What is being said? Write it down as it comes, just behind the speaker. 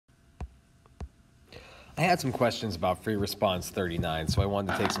I had some questions about free response 39, so I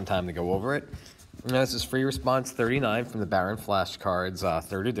wanted to take some time to go over it. And this is free response 39 from the Barron Flashcards,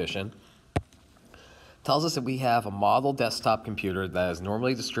 3rd edition. Tells us that we have a model desktop computer that is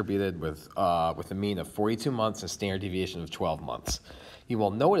normally distributed with a mean of 42 months and standard deviation of 12 months. You will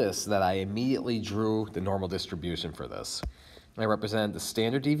notice that I immediately drew the normal distribution for this. I represented the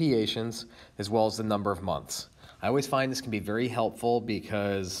standard deviations as well as the number of months. I always find this can be very helpful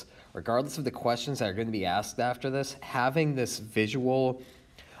because regardless of the questions that are going to be asked after this, having this visual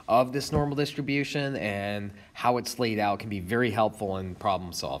of this normal distribution and how it's laid out can be very helpful in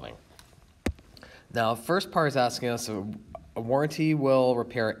problem solving. Now, first part is asking us a warranty will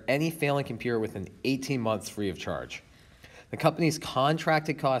repair any failing computer within 18 months free of charge. The company's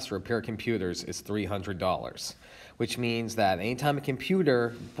contracted cost to repair computers is $300, which means that anytime a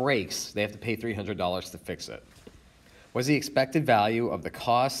computer breaks, they have to pay $300 to fix it. What is the expected value of the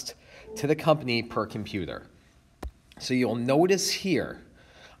cost to the company per computer? So you'll notice here,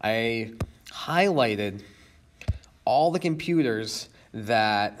 I highlighted all the computers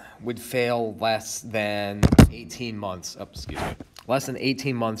that would fail less than 18 months, less than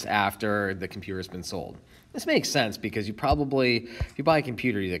 18 months after the computer has been sold. This makes sense because you probably, if you buy a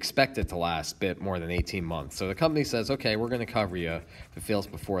computer, you'd expect it to last a bit more than 18 months. So the company says, okay, we're going to cover you if it fails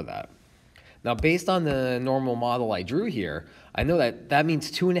before that. Now, based on the normal model I drew here, I know that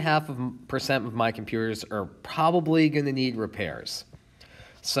means 2.5% of my computers are probably going to need repairs.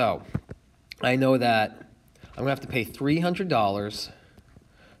 So I know that I'm going to have to pay $300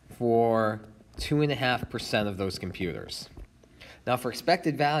 for 2.5% of those computers. Now, for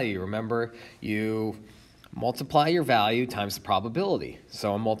expected value, remember, you multiply your value times the probability.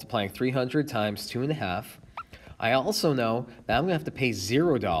 So I'm multiplying 300 times 2.5. I also know that I'm going to have to pay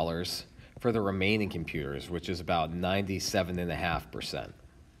 $0 for the remaining computers, which is about 97.5%.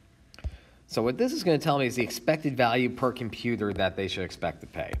 So what this is going to tell me is the expected value per computer that they should expect to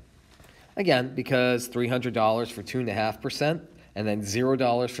pay. Again, because $300 for 2.5% and then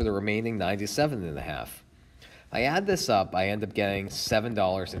 $0 for the remaining 97.5%. I add this up, I end up getting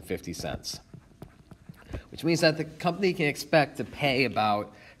 $7.50, which means that the company can expect to pay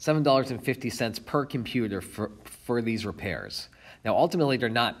about $7.50 per computer for these repairs. Now, ultimately, they're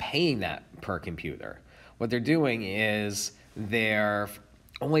not paying that per computer. What they're doing is they're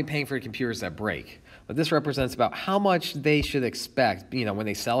only paying for computers that break. But this represents about how much they should expect, when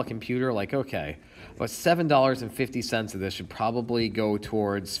they sell a computer, like, okay, about $7.50 of this should probably go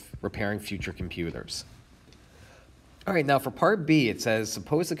towards repairing future computers. All right, now for part B, it says,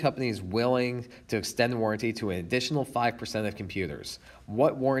 suppose the company is willing to extend the warranty to an additional 5% of computers.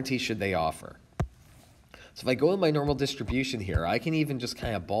 What warranty should they offer? So if I go to my normal distribution here, I can even just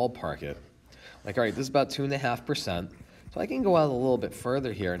kind of ballpark it. Like, all right, this is about 2.5%. So I can go out a little bit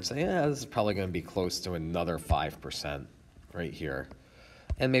further here and say, yeah, this is probably going to be close to another 5% right here.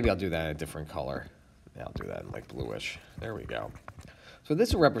 And maybe I'll do that in a different color. Yeah, I'll do that in like bluish. There we go. So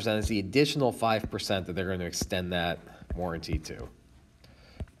this will represent the additional 5% that they're going to extend that warranty to.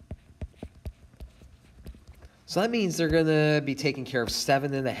 So that means they're going to be taking care of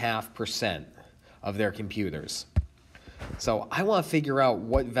 7.5% of their computers. So I want to figure out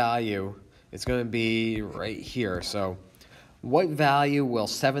what value it's going to be right here. So what value will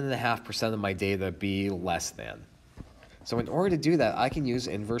 7.5% of my data be less than? So in order to do that, I can use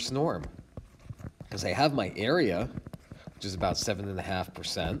inverse norm. Because I have my area, which is about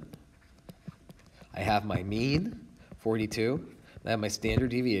 7.5%. I have my mean, 42. And I have my standard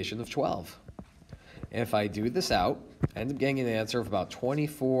deviation of 12. And if I do this out, I end up getting an answer of about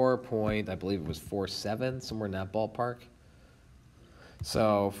 24 point, I believe it was 47, somewhere in that ballpark.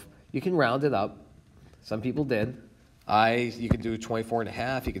 So you can round it up. Some people did. You could do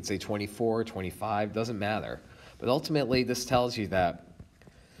 24.5, you could say 24, 25, doesn't matter. But ultimately, this tells you that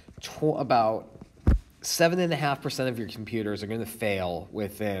about 7.5% of your computers are going to fail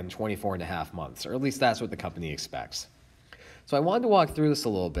within 24.5 months, or at least that's what the company expects. So I wanted to walk through this a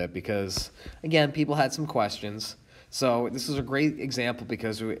little bit because, again, people had some questions. So this is a great example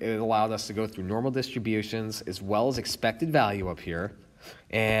because it allowed us to go through normal distributions as well as expected value up here.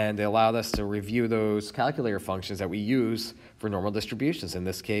 And it allowed us to review those calculator functions that we use for normal distributions, in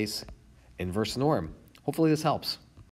this case, inverse norm. Hopefully this helps.